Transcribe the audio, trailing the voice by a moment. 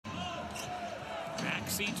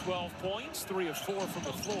Maxey, 12 points, 3 of 4 from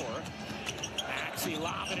the floor. Maxey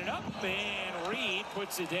lobbing it up, and Reed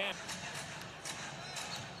puts it in.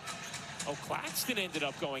 Oh, Claxton ended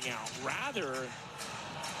up going out rather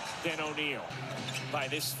than O'Neal. By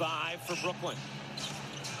this 5 for Brooklyn.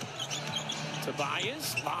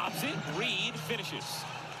 Tobias lobs it. Reed finishes.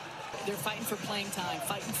 They're fighting for playing time,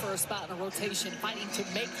 fighting for a spot in a rotation, fighting to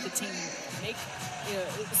make the team make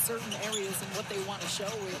certain areas and what they want to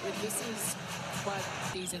show. This is what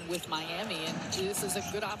season with Miami, and this is a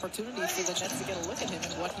good opportunity for the Nets to get a look at him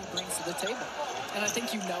and what he brings to the table. And I think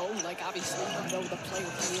like obviously you know the player.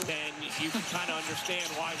 Then you can kind of understand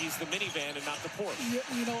why he's the minivan and not the Porsche.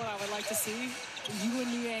 You know what I would like to see? You and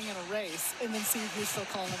Niang in a race, and then see if you're still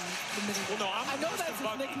calling him the minivan. Well, no, I know that's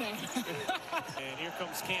his nickname. And here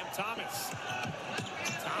comes Cam Thomas.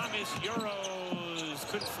 Thomas Euros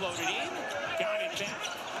couldn't float it in, got it back,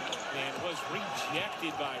 and was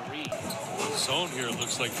rejected by Reed. Zone here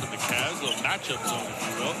looks like from the Cavs, a little matchup zone, if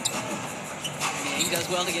you will. He does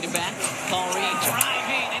well to get it back. Paul Reed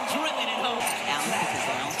driving and drilling it home. Allen, this is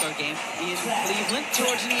their All-Star game in Cleveland.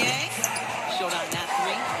 George Niang showed on that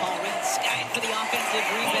 3. Paul Reed skied for the offensive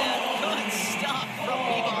rebound. Good stuff from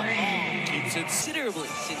Bebon. Keeps it Considerably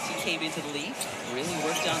since he came into the league. Really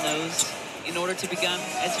worked on those in order to become,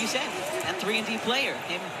 as you said, that 3-and-D player.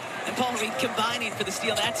 Him and Paul Reed combining for the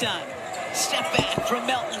steal that time. Step back from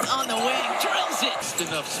Melton on the wing, drills it. just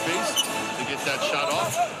enough space to get that shot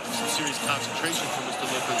off. Some serious concentration from Mr.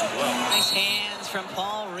 Lopez as well. Nice hands from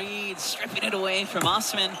Paul Reed, stripping it away from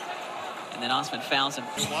Osman. And then Osman fouls him.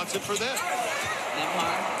 He wants it for them.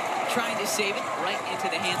 Nembhard trying to save it right into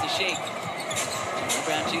the hands of Shake.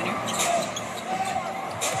 Brown Jr.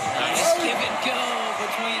 Nice give and go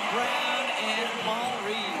between Brown and Paul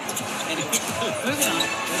Reed. Anyway, moving on.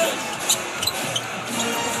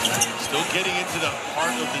 Still getting into the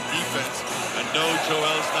heart of the defense. I know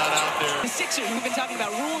Joel's not out there. The Sixers, we've been talking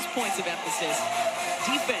about rules, points of emphasis.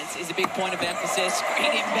 Defense is a big point of emphasis.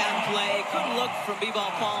 Great inbound play. Good look from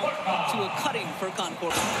B-Ball Paul to a cutting for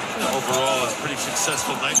Concord. Overall, a pretty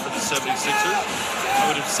successful night for the 76ers.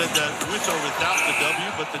 I would have said that with or without the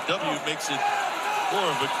W, but the W makes it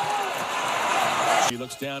more of a... He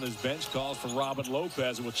looks down his bench, calls for Robin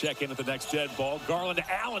Lopez, and will check in at the next dead ball. Garland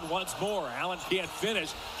to Allen once more. Allen can't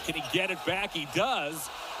finish. Can he get it back? He does,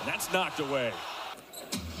 and that's knocked away.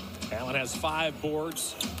 Allen has 5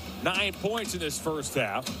 boards, 9 points in this first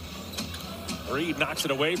half. Reed knocks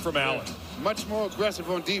it away from Allen. Much more aggressive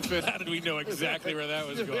on defense. How did we know exactly where that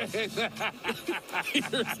was going?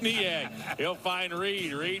 Here's Niang. He'll find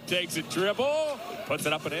Reed. Reed takes a dribble, puts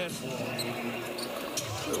it up and in.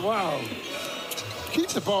 Wow. Keep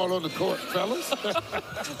the ball on the court, fellas.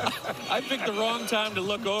 I picked the wrong time to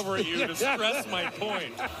look over at you to stress my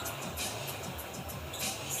point.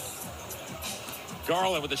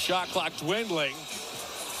 Garland with the shot clock dwindling.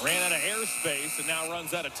 Ran out of airspace and now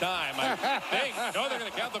runs out of time. I think. No, they're going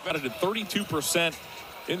to count the bet at 32%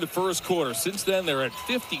 in the first quarter. Since then, they're at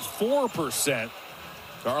 54%.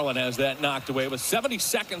 Garland has that knocked away with 70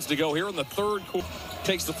 seconds to go here in the third quarter.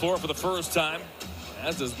 Takes the floor for the first time,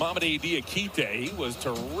 as does Mamadi Diakite. He was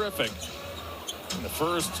terrific in the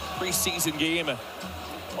first preseason game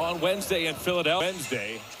on Wednesday in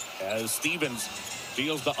Philadelphia. As Stevens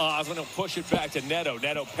deals to Osman, he'll push it back to Neto.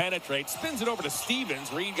 Neto penetrates, spins it over to Stevens.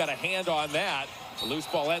 Reed got a hand on that. The loose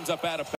ball ends up out of